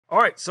All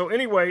right, so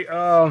anyway,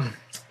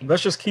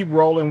 let's just keep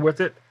rolling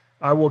with it.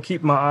 I will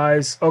keep my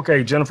eyes.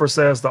 Okay, Jennifer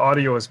says the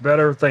audio is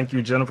better. Thank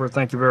you, Jennifer.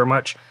 Thank you very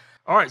much.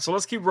 All right, so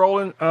let's keep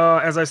rolling.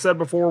 As I said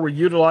before, we're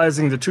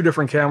utilizing the two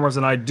different cameras,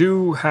 and I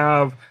do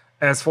have,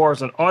 as far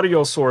as an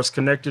audio source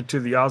connected to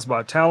the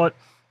Osbot Talent,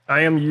 I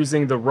am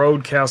using the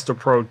Rodecaster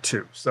Pro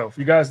 2. So if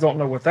you guys don't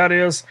know what that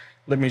is,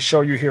 let me show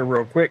you here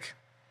real quick.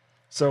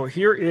 So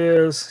here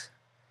is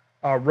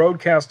our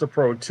Rodecaster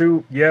Pro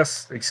 2.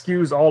 Yes,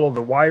 excuse all of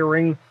the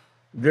wiring.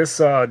 This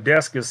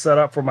desk is set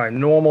up for my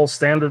normal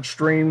standard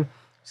stream.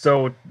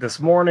 So this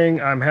morning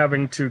I'm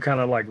having to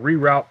kind of like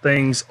reroute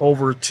things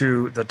over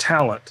to the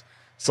Talent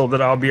so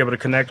that I'll be able to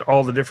connect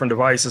all the different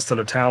devices to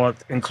the Talent,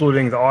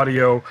 including the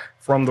audio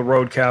from the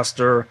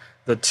Rodecaster,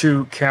 the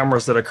two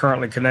cameras that are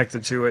currently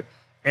connected to it,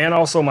 and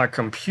also my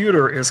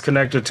computer is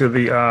connected to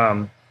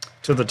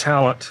the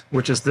Talent,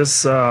 which is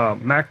this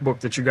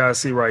MacBook that you guys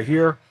see right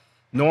here.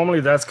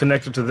 Normally that's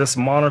connected to this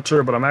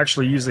monitor, but I'm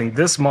actually using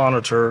this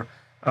monitor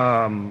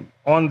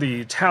on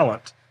the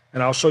Talent,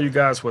 and I'll show you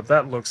guys what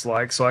that looks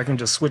like. So I can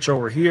just switch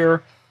over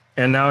here,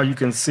 and now you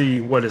can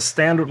see what is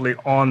standardly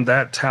on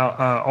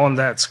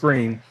that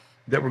screen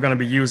that we're going to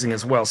be using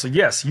as well. So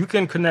yes, you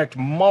can connect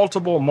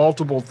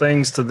multiple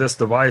things to this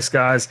device,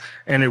 guys,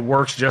 and it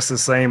works just the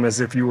same as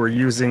if you were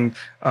using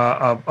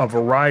a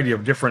variety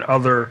of different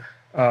other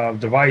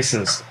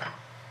devices.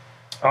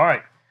 All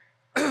right,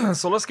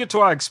 so let's get to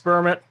our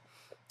experiment.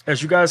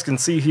 As you guys can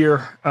see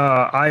here,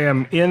 I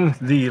am in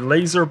the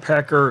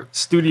Laserpecker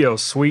Studio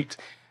Suite,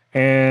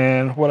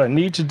 and what I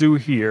need to do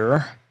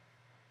here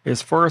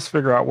is first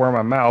figure out where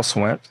my mouse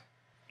went.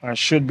 I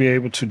should be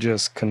able to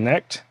just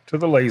connect to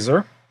the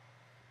laser.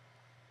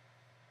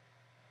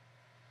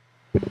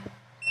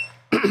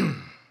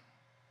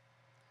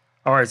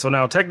 All right, so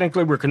now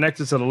technically we're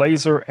connected to the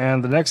laser,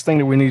 and the next thing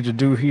that we need to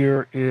do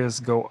here is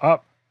go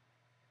up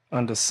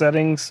under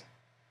Settings,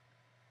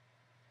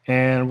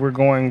 and we're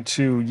going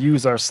to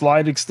use our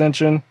slide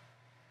extension.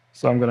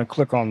 So I'm going to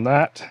click on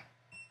that,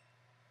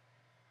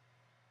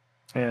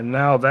 and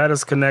now that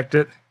is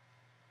connected.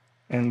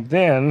 And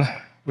then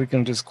we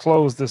can just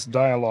close this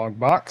dialog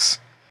box.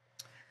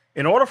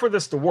 In order for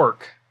this to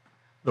work,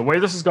 the way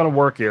this is going to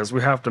work is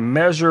we have to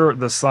measure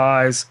the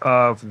size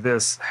of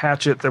this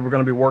hatchet that we're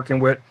going to be working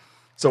with.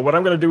 So what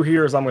I'm going to do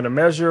here is I'm going to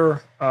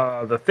measure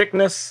the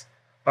thickness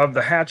of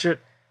the hatchet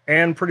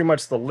and pretty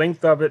much the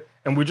length of it,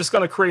 and we're just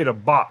going to create a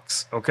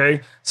box.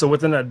 Okay, so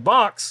within that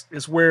box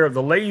is where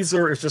the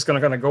laser is just going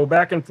to kind of go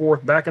back and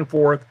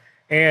forth,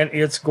 and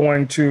it's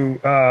going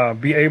to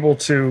be able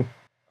to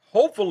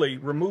hopefully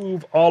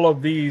remove all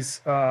of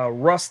these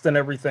rust and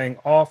everything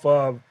off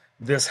of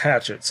this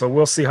hatchet. So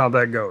we'll see how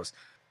that goes.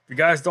 If you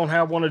guys don't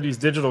have one of these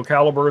digital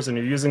calibers and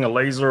you're using a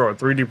laser or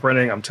 3D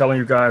printing, I'm telling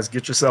you guys,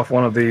 get yourself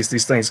one of these.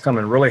 These things come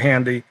in really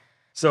handy.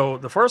 So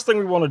the first thing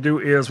we want to do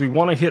is we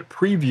want to hit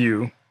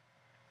preview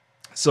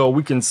so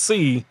we can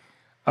see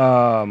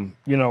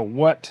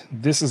what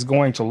this is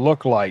going to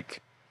look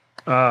like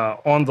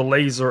on the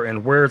laser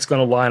and where it's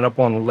going to line up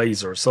on the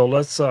laser. So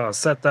let's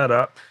set that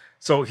up.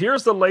 So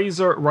here's the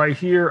laser right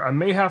here. I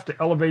may have to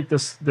elevate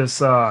this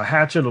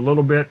hatchet a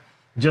little bit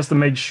just to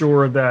make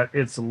sure that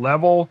it's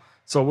level.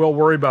 So we'll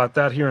worry about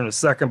that here in a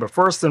second. But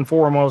first and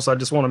foremost, I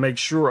just want to make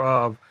sure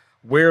of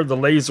where the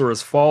laser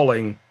is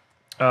falling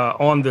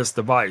on this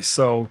device.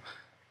 So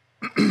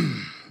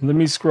let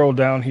me scroll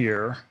down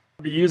here.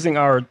 We'll be using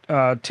our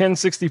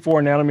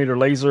 1064 nanometer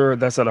laser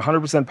that's at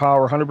 100%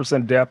 power,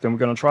 100% depth, and we're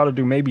going to try to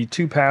do maybe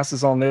 2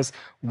 passes on this.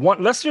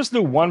 Let's just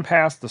do 1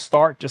 pass to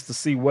start just to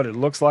see what it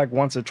looks like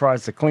once it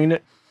tries to clean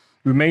it.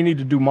 We may need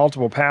to do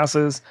multiple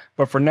passes,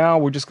 but for now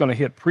we're just going to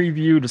hit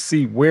preview to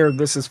see where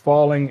this is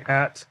falling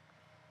at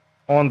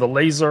on the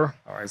laser.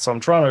 All right, so I'm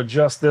trying to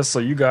adjust this so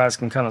you guys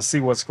can kind of see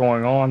what's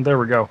going on. There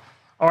we go.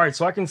 All right,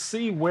 so I can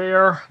see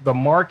where the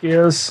mark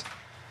is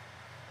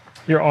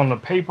here on the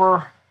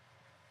paper,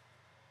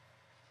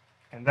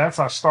 and that's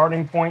our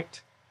starting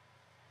point.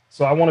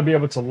 So I want to be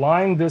able to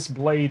line this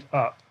blade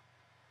up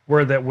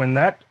where that when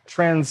that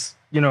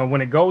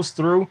when it goes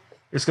through,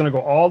 it's going to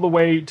go all the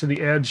way to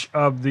the edge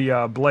of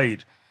the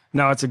blade.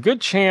 Now it's a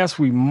good chance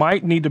we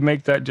might need to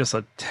make that just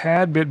a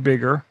tad bit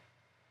bigger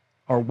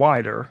or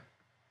wider.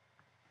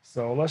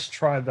 So let's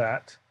try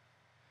that.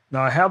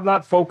 Now I have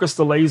not focused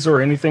the laser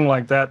or anything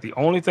like that. The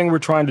only thing we're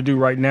trying to do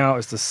right now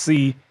is to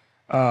see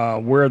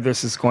where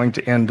this is going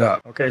to end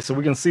up. Okay, so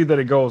we can see that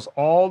it goes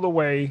all the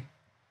way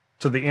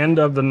to the end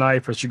of the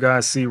knife, as you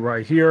guys see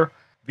right here.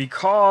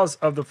 Because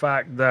of the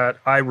fact that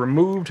I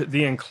removed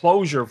the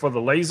enclosure for the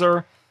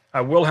laser,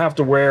 I will have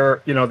to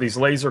wear, these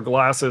laser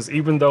glasses,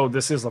 even though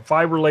this is a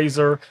fiber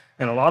laser.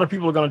 And a lot of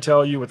people are going to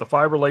tell you with the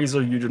fiber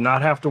laser, you do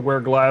not have to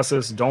wear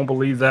glasses. Don't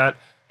believe that.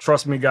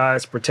 Trust me,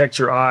 guys, protect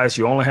your eyes.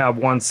 You only have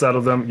 1 set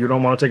of them. You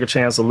don't want to take a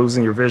chance of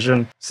losing your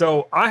vision.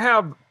 So I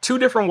have 2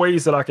 different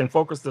ways that I can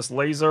focus this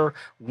laser.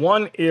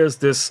 One is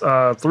this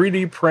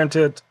 3D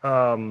printed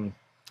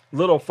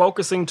little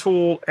focusing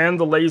tool, and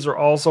the laser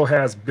also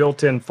has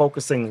built-in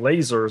focusing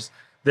lasers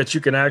that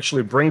you can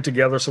actually bring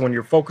together. So when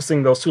you're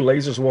focusing, those two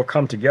lasers will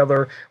come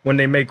together. When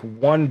they make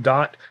one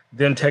dot,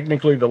 then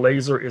technically the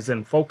laser is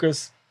in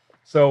focus.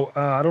 So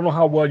I don't know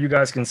how well you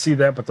guys can see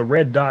that, but the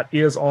red dot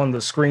is on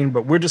the screen.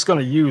 But we're just going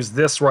to use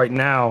this right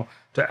now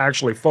to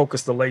actually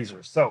focus the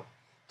laser. So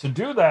to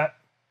do that,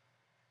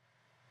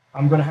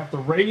 I'm going to have to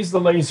raise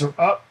the laser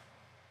up.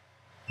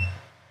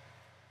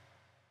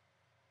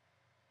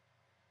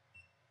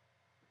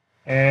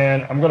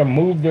 And I'm going to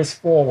move this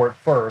forward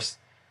first.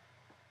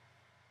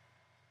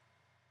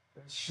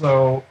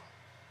 So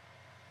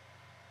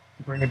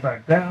bring it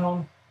back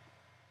down.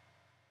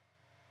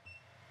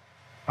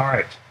 All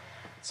right.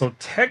 So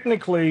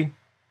technically,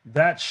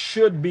 that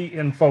should be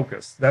in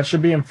focus. That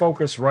should be in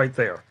focus right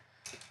there.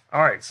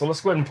 All right. So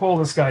let's go ahead and pull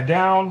this guy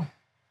down.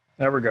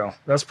 There we go.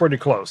 That's pretty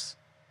close.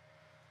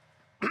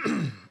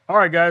 All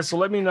right, guys. So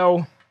let me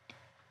know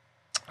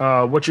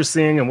what you're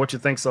seeing and what you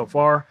think so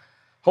far.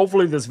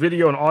 Hopefully this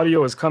video and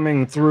audio is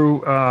coming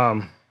through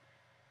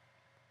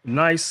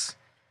nice,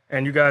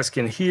 and you guys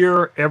can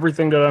hear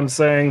everything that I'm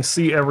saying,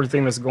 see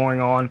everything that's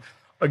going on.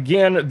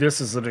 Again,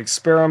 this is an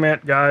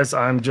experiment, guys.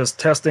 I'm just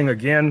testing,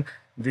 again,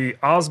 the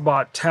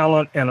Ozbot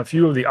Talent and a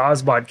few of the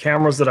Ozbot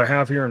cameras that I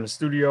have here in the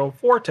studio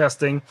for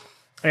testing.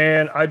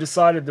 And I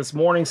decided this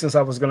morning, since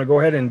I was going to go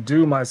ahead and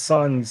do my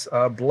son's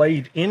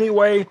blade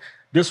anyway,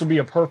 this would be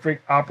a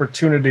perfect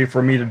opportunity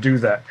for me to do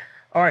that.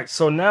 All right,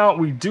 so now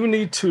we do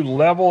need to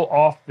level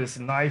off this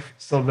knife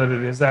so that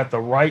it is at the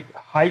right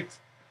height.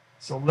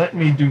 So let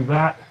me do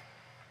that.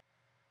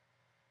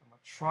 I'm going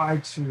to try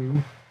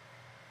to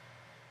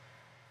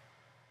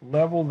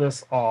level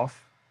this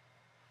off.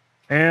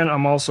 And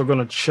I'm also going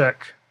to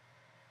check.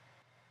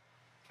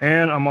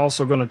 And I'm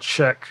also going to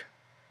check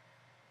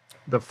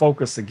the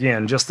focus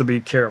again, just to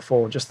be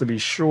careful, just to be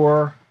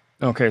sure.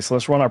 Okay, so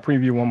let's run our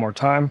preview one more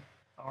time.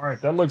 All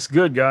right, that looks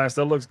good, guys.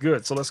 That looks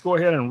good. So let's go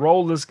ahead and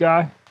roll this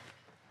guy.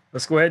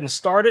 Let's go ahead and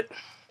start it.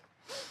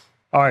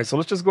 All right, so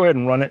let's just go ahead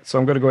and run it. So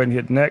I'm going to go ahead and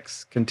hit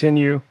next,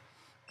 continue,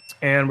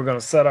 and we're going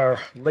to set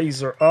our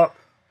laser up.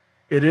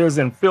 It is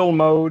in fill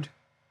mode.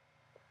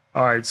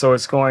 All right, so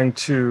it's going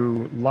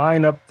to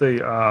line up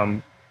the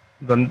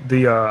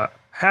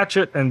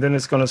hatchet, and then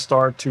it's going to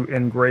start to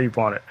engrave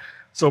on it.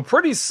 So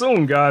pretty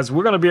soon, guys,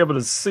 we're going to be able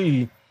to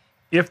see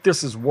if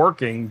this is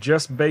working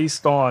just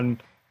based on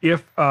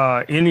if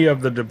any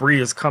of the debris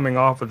is coming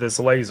off of this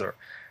laser.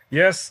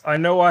 Yes, I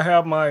know I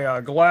have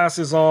my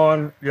glasses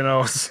on, you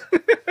know,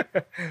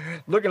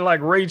 looking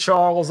like Ray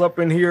Charles up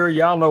in here.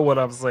 Y'all know what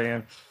I'm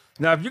saying.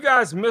 Now, if you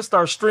guys missed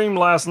our stream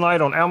last night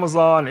on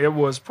Amazon, it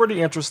was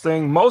pretty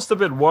interesting. Most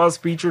of it was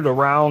featured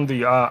around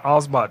the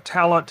Ozbot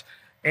Talent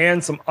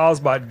and some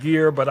Ozbot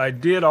gear, but I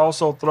did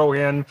also throw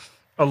in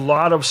a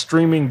lot of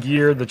streaming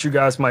gear that you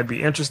guys might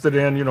be interested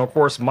in. You know, of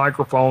course,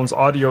 microphones,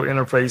 audio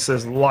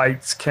interfaces,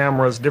 lights,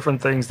 cameras,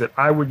 different things that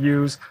I would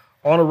use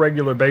on a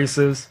regular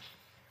basis.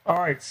 All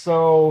right,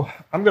 so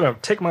I'm going to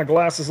take my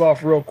glasses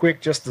off real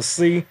quick just to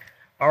see.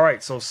 All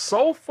right, so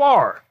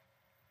far,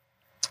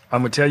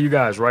 I'm going to tell you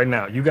guys right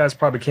now, you guys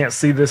probably can't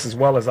see this as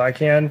well as I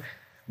can,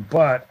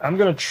 but I'm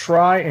going to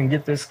try and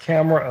get this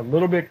camera a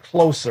little bit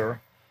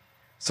closer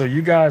so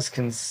you guys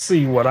can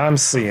see what I'm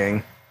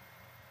seeing.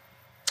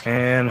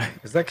 And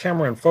is that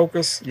camera in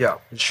focus? Yeah,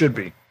 it should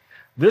be.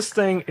 This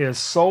thing is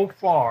so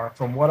far,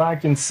 from what I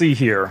can see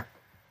here,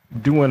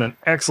 doing an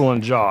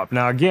excellent job.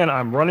 Now, again,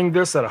 I'm running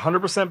this at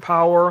 100%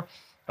 power,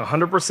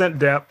 100%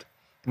 depth.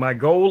 My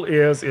goal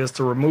is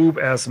to remove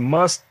as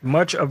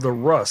much of the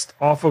rust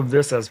off of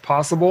this as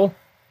possible.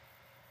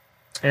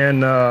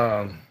 And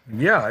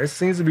yeah, it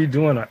seems to be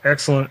doing an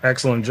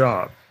excellent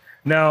job.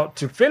 Now,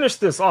 to finish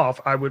this off,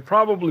 I would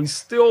probably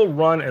still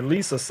run at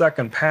least a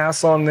second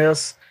pass on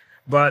this.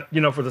 But, you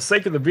know, for the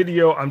sake of the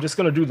video, I'm just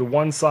going to do the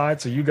one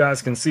side so you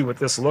guys can see what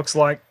this looks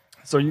like.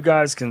 So you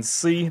guys can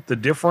see the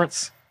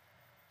difference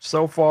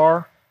so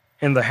far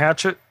in the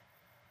hatchet,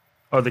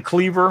 or the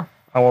cleaver.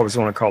 I always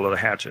want to call it a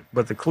hatchet,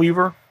 but the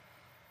cleaver.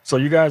 So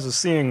you guys are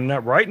seeing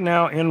that right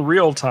now in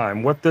real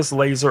time what this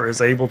laser is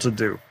able to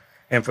do.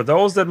 And for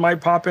those that might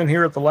pop in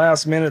here at the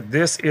last minute,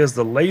 this is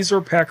the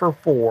laserpecker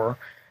 4,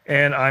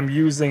 and I'm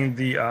using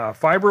the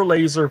fiber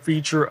laser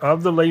feature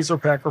of the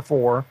laserpecker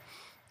 4,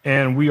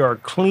 and we are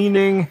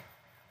cleaning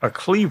a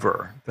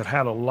cleaver that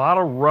had a lot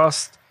of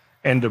rust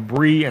and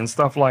debris and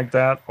stuff like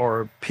that,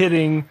 or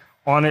pitting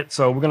on it.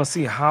 So we're going to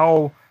see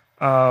how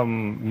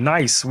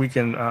nice we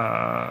can,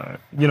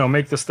 you know,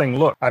 make this thing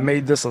look. I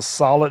made this a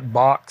solid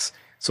box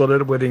so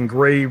that it would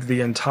engrave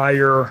the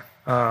entire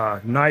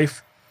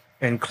knife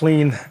and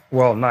clean,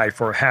 well,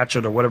 knife or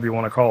hatchet or whatever you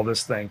want to call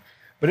this thing.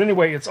 But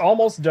anyway, it's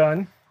almost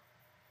done.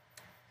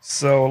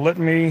 So let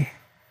me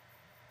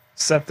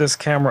set this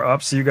camera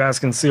up so you guys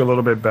can see a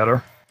little bit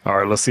better. All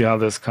right, let's see how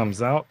this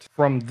comes out.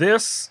 From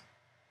this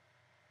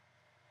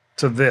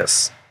to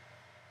this.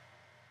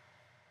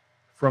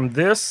 From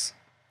this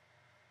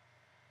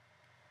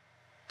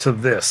to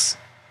this.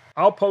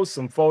 I'll post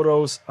some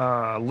photos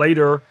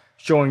later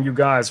showing you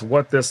guys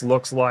what this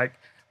looks like.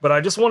 But I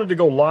just wanted to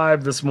go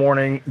live this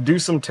morning, do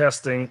some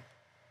testing,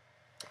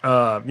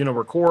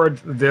 record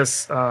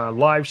this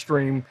live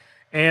stream,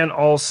 and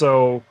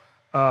also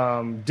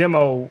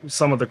demo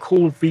some of the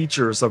cool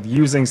features of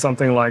using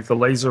something like the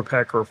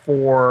laserpecker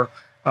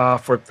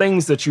for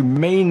things that you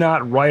may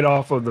not right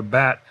off of the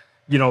bat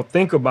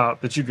think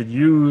about that you could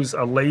use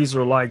a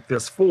laser like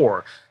this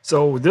for.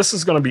 So this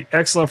is going to be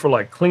excellent for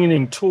like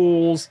cleaning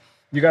tools.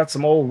 You got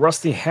some old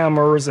rusty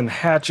hammers and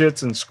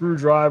hatchets and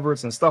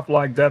screwdrivers and stuff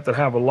like that that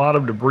have a lot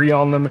of debris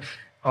on them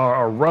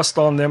or rust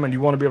on them, and you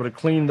want to be able to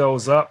clean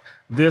those up.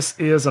 This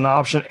is an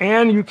option.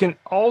 And you can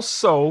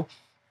also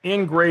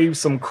engrave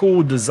some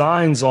cool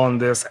designs on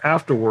this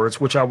afterwards,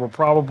 which I will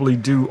probably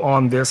do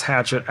on this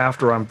hatchet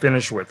after I'm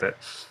finished with it.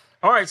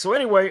 All right, so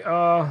anyway,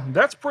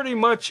 that's pretty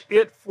much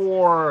it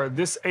for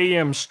this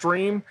AM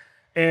stream.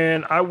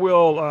 And I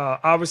will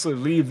obviously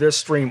leave this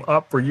stream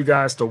up for you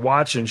guys to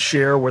watch and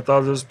share with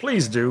others.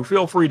 Please do.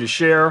 Feel free to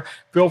share.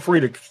 Feel free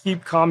to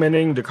keep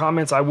commenting. The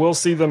comments, I will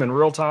see them in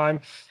real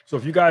time. So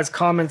if you guys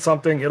comment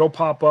something, it'll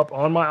pop up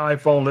on my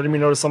iPhone, letting me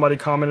know that somebody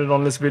commented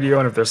on this video.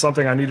 And if there's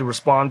something I need to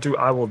respond to,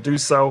 I will do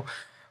so.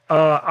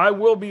 I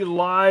will be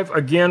live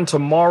again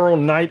tomorrow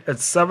night at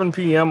 7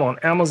 p.m. on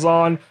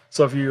Amazon.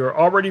 So if you're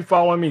already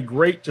following me,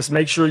 great. Just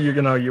make sure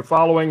you're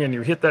following and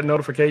you hit that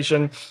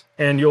notification,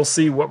 and you'll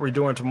see what we're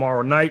doing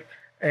tomorrow night.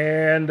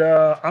 And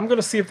I'm going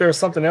to see if there's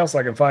something else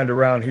I can find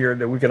around here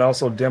that we can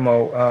also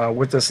demo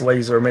with this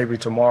laser maybe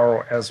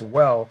tomorrow as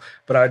well.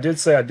 But I did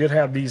say I did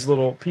have these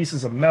little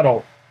pieces of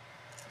metal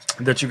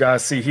that you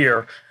guys see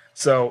here.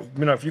 So,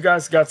 if you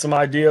guys got some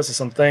ideas or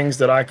some things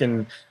that I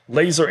can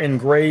laser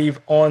engrave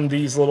on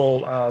these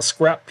little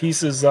scrap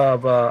pieces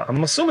of,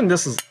 I'm assuming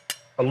this is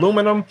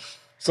aluminum.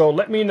 So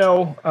let me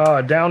know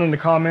down in the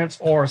comments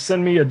or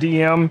send me a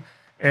DM,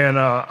 and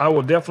I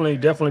will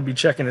definitely be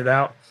checking it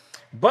out.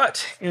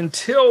 But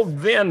until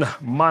then,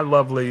 my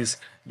lovelies,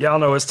 y'all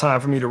know it's time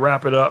for me to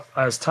wrap it up.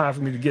 It's time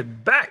for me to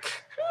get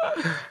back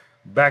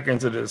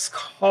into this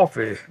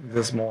coffee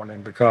this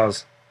morning,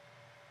 because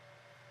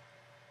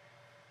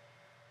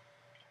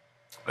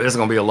it's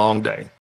going to be a long day.